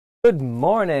Good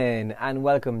morning and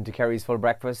welcome to Kerry's Full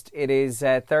Breakfast. It is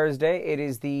Thursday, it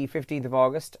is the 15th of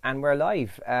August and we're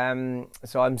live.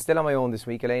 So I'm still on my own this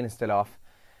week, Elaine is still off.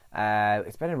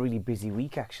 It's been a really busy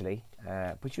week actually,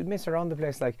 but you'd miss around the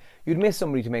place, like you'd miss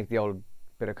somebody to make the old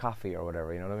bit of coffee or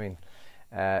whatever, you know what I mean?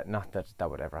 Not that that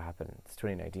would ever happen. It's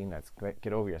 2019, let's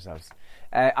get over yourselves.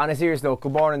 On a serious note,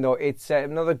 good morning though. It's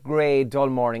another grey, dull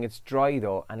morning. It's dry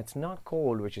though and it's not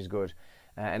cold, which is good.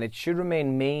 And it should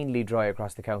remain mainly dry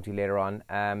across the county later on.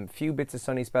 Few bits of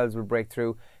sunny spells will break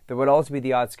through. There will also be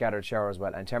the odd scattered shower as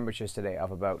well, and temperatures today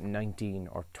of about 19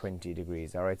 or 20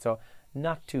 degrees. Alright, so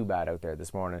not too bad out there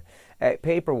this morning.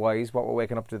 Paper-wise, what we're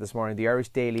waking up to this morning, the Irish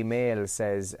Daily Mail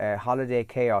says holiday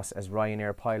chaos as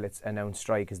Ryanair pilots announce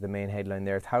strike is the main headline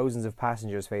there. Thousands of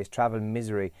passengers face travel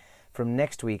misery from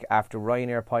next week after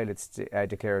Ryanair pilots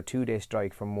declare a 2-day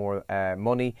strike for more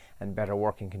money and better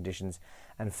working conditions.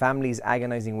 And families'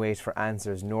 agonising wait for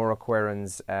answers. Nora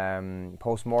Querin's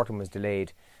post-mortem was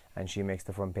delayed, and she makes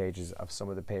the front pages of some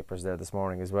of the papers there this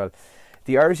morning as well.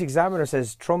 The Irish Examiner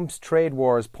says Trump's trade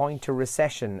wars point to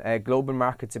recession. Global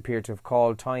markets appear to have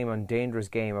called time on dangerous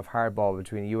game of hardball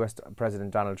between US President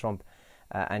Donald Trump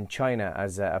and China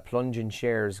as a plunge in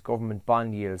shares, government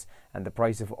bond yields and the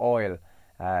price of oil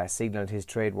signalled his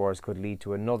trade wars could lead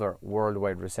to another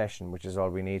worldwide recession, which is all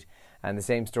we need. And the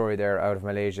same story there out of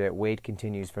Malaysia. Wait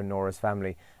continues for Nora's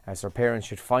family as her parents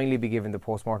should finally be given the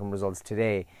post-mortem results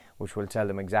today, which will tell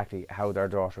them exactly how their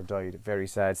daughter died. Very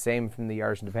sad. Same from the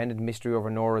Irish Independent. Mystery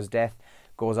over Nora's death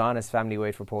goes on as family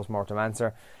wait for post-mortem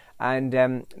answer. And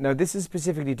now this is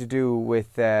specifically to do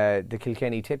with the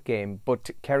Kilkenny tip game, but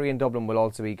Kerry and Dublin will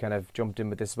also be kind of jumped in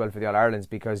with this as well for the All-Irelands,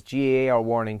 because GAA are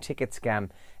warning ticket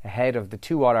scam ahead of the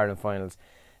 2 All-Ireland finals.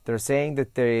 They're saying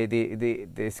that the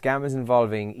scam is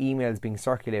involving emails being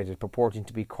circulated purporting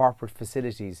to be corporate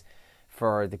facilities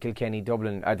for the Kilkenny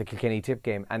tip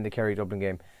game and the Kerry Dublin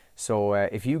game. So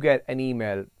if you get an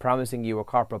email promising you a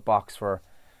corporate box for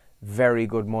very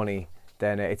good money,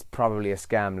 then it's probably a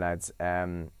scam, lads.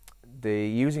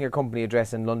 Using a company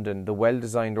address in London, the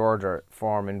well-designed order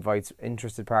form invites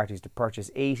interested parties to purchase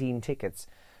 18 tickets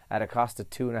at a cost of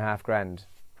 $2,500.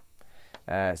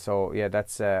 So yeah,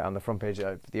 that's on the front page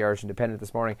of the Irish Independent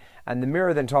this morning. And the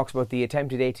Mirror then talks about the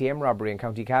attempted ATM robbery in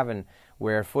County Cavan,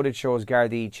 where footage shows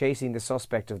Gardaí chasing the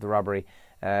suspect of the robbery.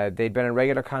 They'd been in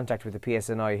regular contact with the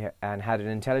PSNI and had an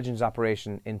intelligence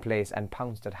operation in place and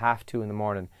pounced at 2:30 in the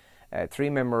morning. 3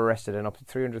 men were arrested and up to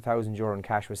 €300,000 in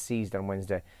cash was seized on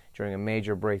Wednesday during a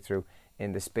major breakthrough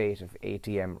in the spate of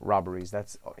ATM robberies.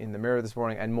 That's in the Mirror this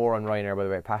morning. And more on Ryanair, by the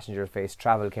way. Passengers face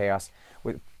travel chaos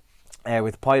with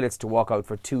pilots to walk out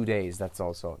for 2 days. That's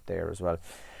also there as well.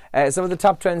 Some of the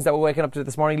top trends that we're waking up to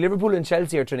this morning. Liverpool and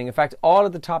Chelsea are trending. In fact, all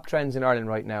of the top trends in Ireland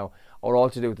right now are all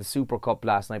to do with the Super Cup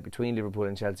last night between Liverpool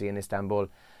and Chelsea in Istanbul.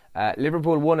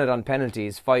 Liverpool won it on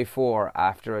penalties 5-4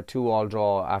 after a 2-2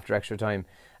 draw after extra time.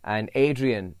 And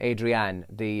Adrian,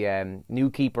 the new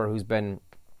keeper who's been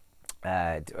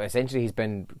essentially he's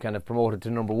been kind of promoted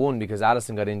to number 1 because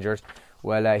Alisson got injured.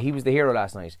 Well, he was the hero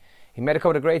last night. He made a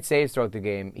couple of great saves throughout the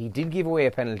game. He did give away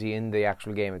a penalty in the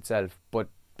actual game itself, but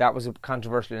that was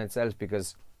controversial in itself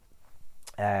because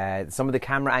some of the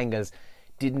camera angles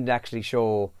didn't actually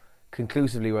show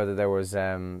conclusively whether there was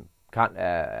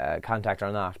contact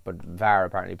or not, but VAR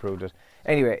apparently proved it.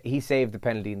 Anyway, he saved the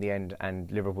penalty in the end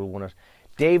and Liverpool won it.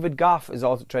 David Goff is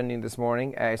also trending this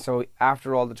morning. So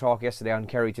after all the talk yesterday on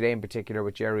Kerry Today in particular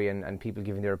with Jerry and people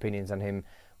giving their opinions on him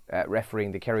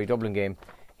refereeing the Kerry Dublin game,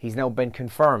 he's now been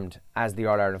confirmed as the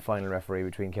All-Ireland final referee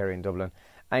between Kerry and Dublin.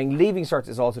 And Leaving Cert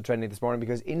is also trending this morning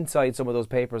because inside some of those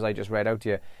papers I just read out to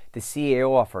you, the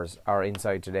CAO offers are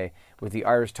inside today, with the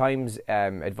Irish Times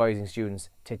advising students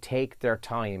to take their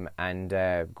time and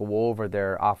go over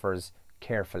their offers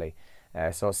carefully.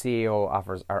 So CAO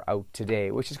offers are out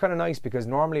today, which is kind of nice because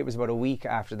normally it was about a week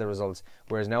after the results,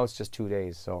 whereas now it's just 2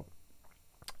 days. So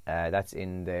that's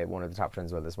in one of the top trends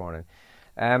as well this morning.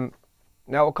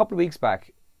 Now, a couple of weeks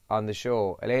back on the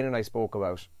show, Elaine and I spoke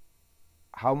about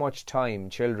how much time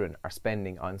children are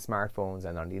spending on smartphones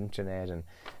and on the internet and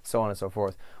so on and so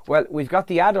forth. Well, we've got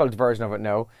the adult version of it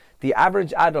now. The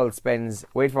average adult spends,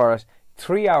 wait for it,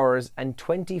 3 hours and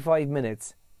 25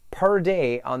 minutes per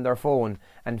day on their phone,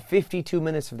 and 52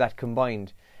 minutes of that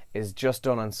combined is just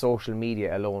done on social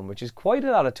media alone, which is quite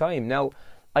a lot of time. Now,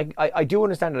 I do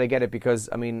understand it, I get it, because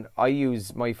I mean I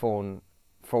use my phone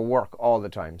for work all the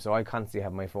time, so I constantly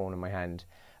have my phone in my hand.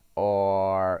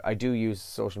 Or I do use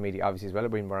social media obviously as well.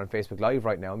 We're on Facebook Live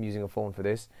right now. I'm using a phone for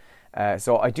this.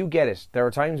 So I do get it. There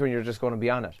are times when you're just going to be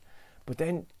on it. But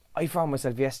then I found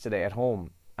myself yesterday at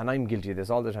home, and I'm guilty of this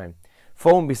all the time,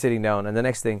 phone be sitting down, and the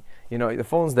next thing, you know, the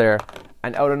phone's there,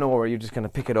 and out of nowhere, you just kind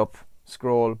of pick it up,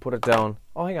 scroll, put it down.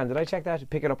 Oh, hang on, did I check that?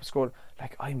 Pick it up, scroll.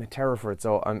 Like, I'm a terror for it.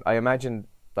 So I imagine,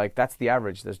 like, that's the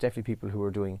average. There's definitely people who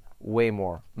are doing way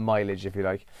more mileage, if you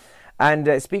like.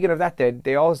 And speaking of that,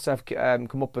 they also have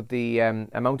come up with the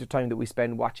amount of time that we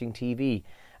spend watching TV.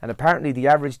 And apparently the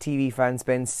average TV fan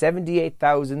spends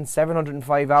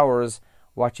 78,705 hours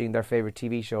watching their favourite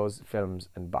TV shows, films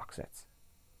and box sets.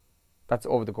 That's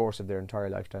over the course of their entire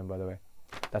lifetime, by the way.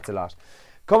 That's a lot.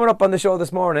 Coming up on the show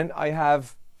this morning, I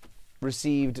have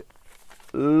received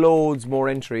loads more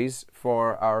entries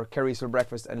for our Kerry's for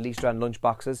Breakfast and Lee Strand lunch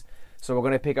boxes. So we're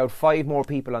going to pick out 5 more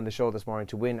people on the show this morning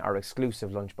to win our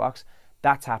exclusive lunch box.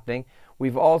 That's happening.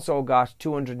 We've also got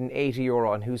 €280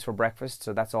 on Who's for Breakfast.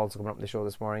 So that's also coming up on the show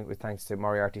this morning, with thanks to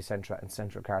Moriarty Centra and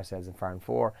Central Car Sales in Farm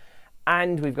 4.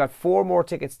 And we've got 4 more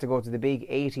tickets to go to the big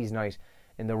 80s night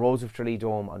in the Rose of Tralee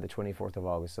Dome on the 24th of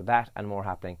August. So that and more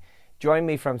happening. Join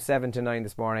me from 7 to 9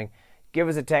 this morning. Give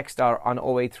us a text or on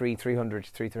 083 300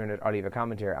 3300 or leave a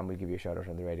comment here and we'll give you a shout out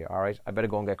on the radio. Alright, I better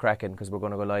go and get cracking because we're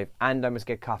going to go live and I must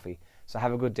get coffee. So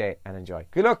have a good day and enjoy.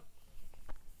 Good luck.